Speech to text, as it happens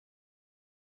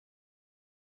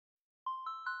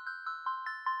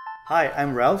Hi,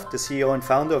 I'm Ralph, the CEO and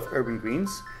founder of Urban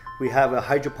Greens. We have a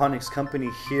hydroponics company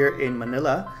here in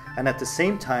Manila, and at the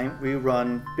same time, we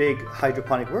run big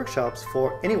hydroponic workshops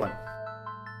for anyone.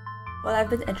 Well, I've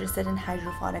been interested in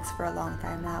hydroponics for a long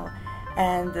time now,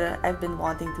 and I've been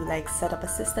wanting to set up a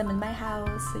system in my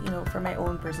house, for my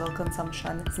own personal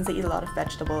consumption, since I eat a lot of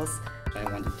vegetables. I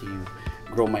wanted to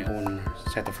grow my own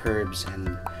set of herbs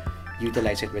and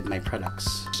utilize it with my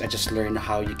products. I just learned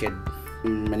how you could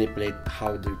manipulate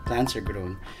how the plants are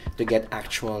grown to get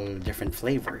actual different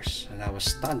flavors, and I was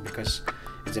stunned because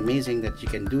it's amazing that you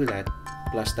can do that,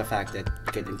 plus the fact that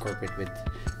you can incorporate with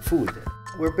food.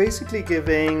 We're basically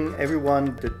giving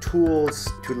everyone the tools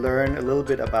to learn a little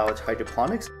bit about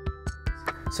hydroponics.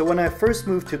 So when I first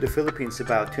moved to the Philippines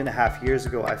about 2.5 years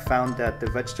ago, I found that the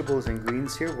vegetables and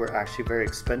greens here were actually very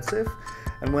expensive.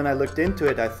 And when I looked into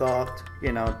it, I thought,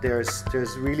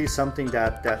 there's really something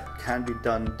that can be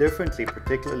done differently,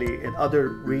 particularly in other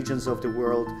regions of the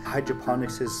world.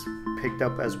 Hydroponics is picked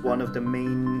up as one of the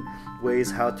main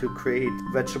ways how to create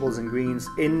vegetables and greens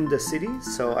in the city.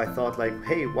 So I thought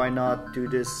hey, why not do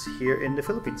this here in the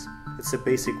Philippines? It's a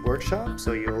basic workshop,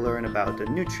 so you'll learn about the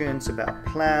nutrients, about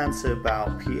plants,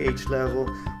 about pH level,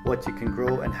 what you can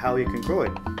grow and how you can grow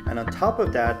it. And on top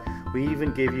of that, we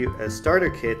even give you a starter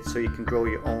kit so you can grow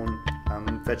your own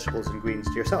vegetables and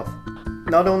greens yourself.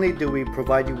 Not only do we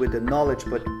provide you with the knowledge,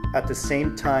 but at the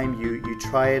same time you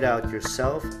try it out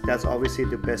yourself. That's obviously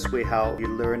the best way how you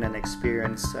learn and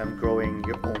experience growing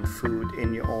your own food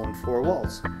in your own four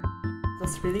walls. It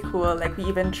was really cool. We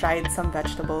even tried some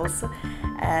vegetables,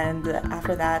 and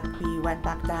after that we went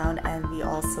back down and we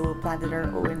also planted our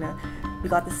own. We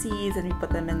got the seeds and we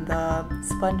put them in the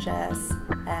sponges,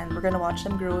 and we're gonna watch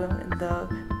them grow in the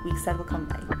weeks that will come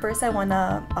by. First, I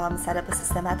wanna set up a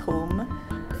system at home.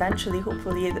 Eventually,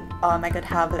 hopefully, I could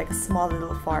have a small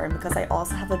little farm, because I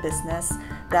also have a business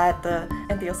that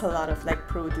entails a lot of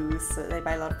produce. I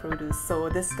buy a lot of produce, so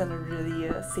this is gonna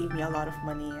really save me a lot of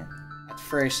money. At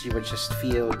first, you would just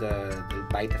feel the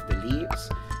bite of the leaves,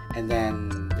 and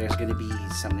then there's gonna be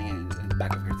something in the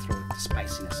back of your throat, the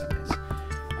spiciness of this.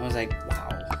 I was like, wow,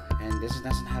 and this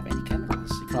doesn't have any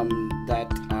chemicals. From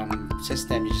that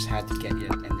system, you just had to get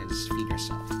it and then just feed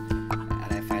yourself, and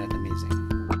I find it amazing.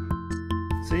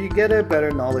 So you get a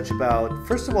better knowledge about,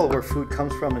 first of all, where food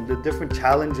comes from and the different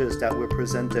challenges that we're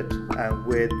presented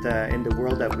with in the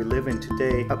world that we live in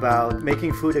today, about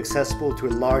making food accessible to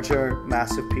a larger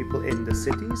mass of people in the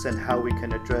cities and how we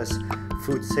can address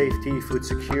food safety, food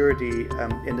security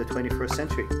in the 21st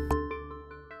century.